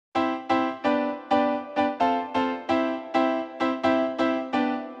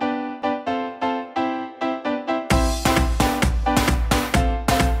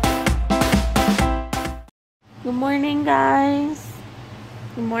morning, guys.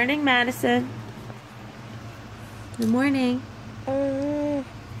 Good morning, Madison. Good morning. Good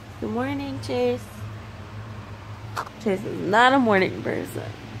morning, Chase. Chase is not a morning person.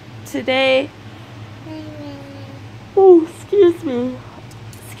 Today, oh, excuse me.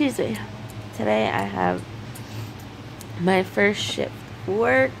 Today I have my first shift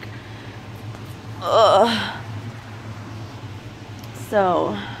work.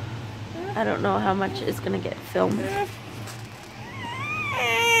 So, I don't know how much is gonna get filmed.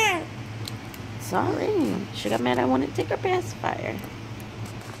 Sorry, she got mad I wouldn't take her pacifier.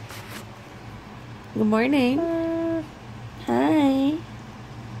 Good morning. Hi.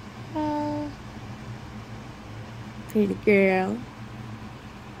 Pretty girl.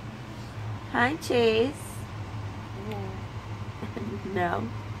 Hi, Chase. No.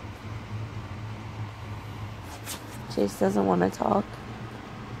 Chase doesn't want to talk.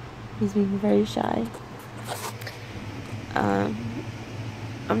 He's being very shy.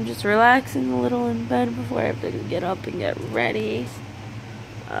 I'm just relaxing a little in bed before I have to get up and get ready.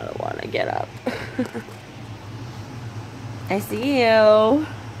 I don't want to get up. I see you.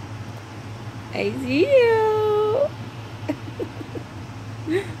 I see you.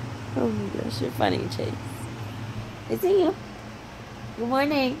 Oh my gosh, you're funny, Chase. I see you. Good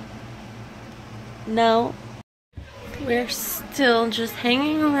morning. No. We're still just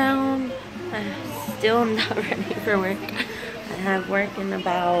hanging around. I'm still not ready for work. I have work in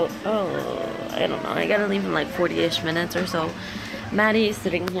about, I don't know. I gotta leave in like 40-ish minutes or so. Maddie's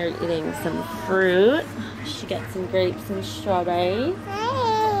sitting here eating some fruit. She got some grapes and strawberries.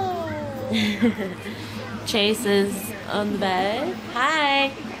 Chase is on the bed.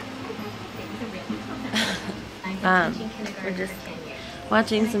 Hi. We're just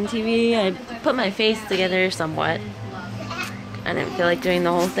watching some TV. I put my face together somewhat. I didn't feel like doing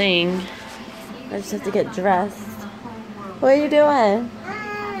the whole thing. I just have to get dressed. What are you doing?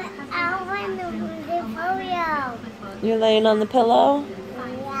 I want to do the pillow. You're laying on the pillow?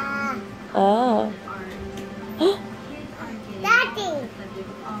 Yeah. Oh. Daddy.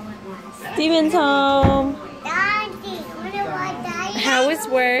 Steven's home. Daddy. You know what Daddy? How is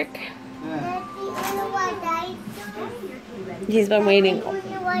work? Daddy, you know what Daddy do? He's been waiting You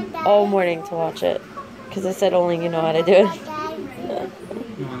know what Daddy all morning to watch it. Because I said only you know how to do it.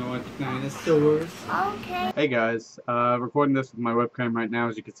 You want to watch dinosaurs? Okay. Hey guys, recording this with my webcam right now.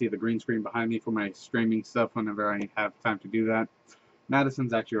 As you can see the green screen behind me for my streaming stuff whenever I have time to do that.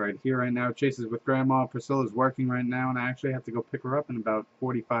 Madison's actually right here right now. Chase is with Grandma. Priscilla's working right now, and I actually have to go pick her up in about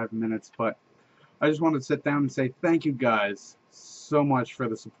 45 minutes. But I just wanted to sit down and say thank you guys so much for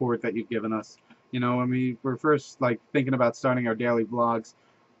the support that you've given us. You know, when we were first thinking about starting our daily vlogs,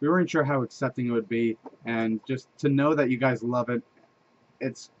 we weren't sure how accepting it would be, and just to know that you guys love it,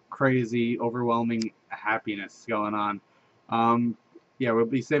 it's crazy, overwhelming happiness going on. Yeah, we'll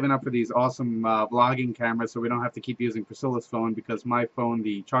be saving up for these awesome vlogging cameras so we don't have to keep using Priscilla's phone, because my phone,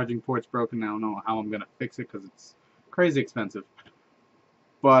 the charging port's broken. I don't know how I'm going to fix it because it's crazy expensive.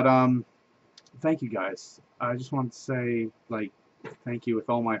 But thank you guys. I just want to say, thank you with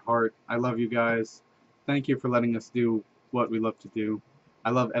all my heart. I love you guys. Thank you for letting us do what we love to do. I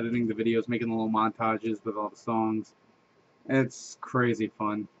love editing the videos, making the little montages with all the songs. It's crazy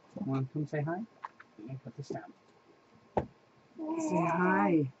fun. Want to come say hi? Let me put this down. Say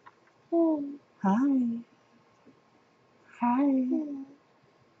hi. Hi. Hi.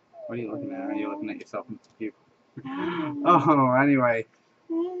 What are you looking at? Are you looking at yourself in the view? Oh, anyway.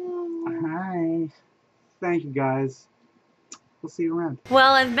 Hi. Thank you guys. We'll see you around.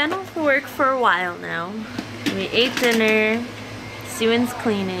 Well, I've been off work for a while now. We ate dinner. Steven's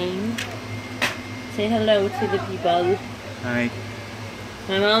cleaning. Say hello to the people. Hi.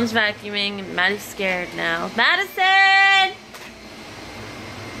 My mom's vacuuming and Maddie's scared now. Madison!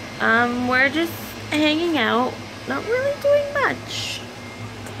 We're just hanging out. Not really doing much.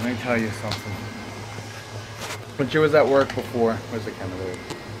 Let me tell you something. When she was at work before, where's the camera?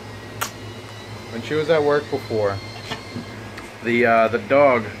 When she was at work before, the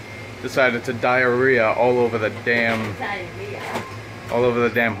dog decided to diarrhea all over the damn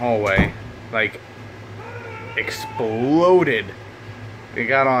hallway. Exploded. It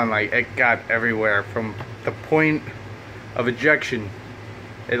got on, it got everywhere. From the point of ejection,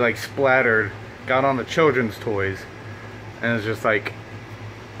 it splattered, got on the children's toys, and it's just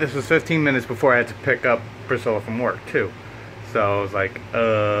this was 15 minutes before I had to pick up Priscilla from work too. So I was like,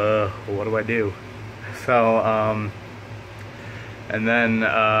 what do I do? So and then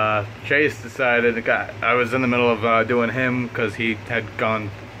Chase decided, I was in the middle of doing him because he had gone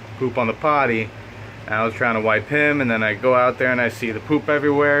poop on the potty, and I was trying to wipe him, and then I go out there and I see the poop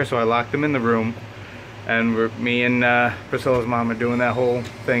everywhere, so I locked him in the room. And me and Priscilla's mom are doing that whole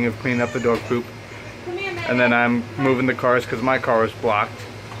thing of cleaning up the dog poop. And then I'm moving the cars because my car was blocked.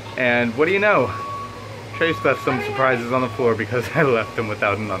 And what do you know? Chase left some surprises on the floor because I left him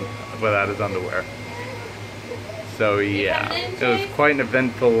without his underwear. So yeah, it was quite an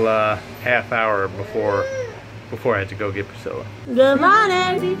eventful half hour before I had to go get Priscilla. Good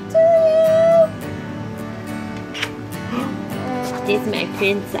morning. This is my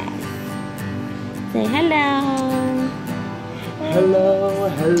princess. Say hello. Hello,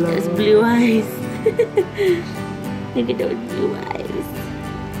 hello. Those blue eyes. Look at those blue eyes.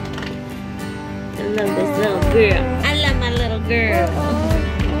 I love this little girl. I love my little girl.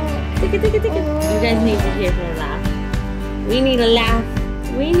 Take it. You guys need to hear her laugh. We need a laugh.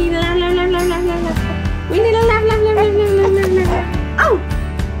 We need a laugh, laugh, laugh, laugh, laugh, laugh. We need a laugh, laugh, laugh, laugh, laugh, laugh, laugh. Oh!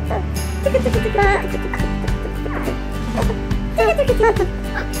 Take it.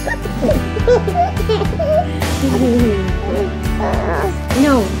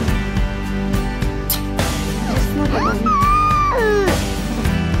 No. Just look at me.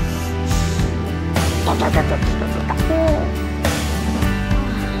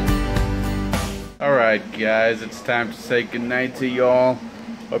 Alright guys, it's time to say goodnight to y'all.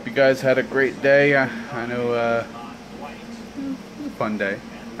 Hope you guys had a great day. I know a fun day.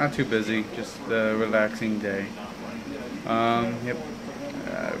 Not too busy, just a relaxing day. Yep.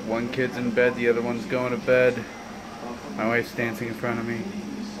 One kid's in bed, the other one's going to bed. My wife's dancing in front of me.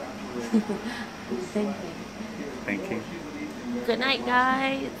 Thank you. Good night,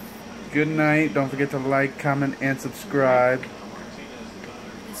 guys. Good night. Don't forget to like, comment, and subscribe.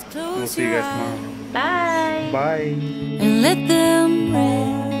 We'll see you guys tomorrow. Bye. Bye. And let them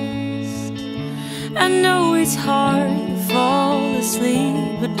rest. I know it's hard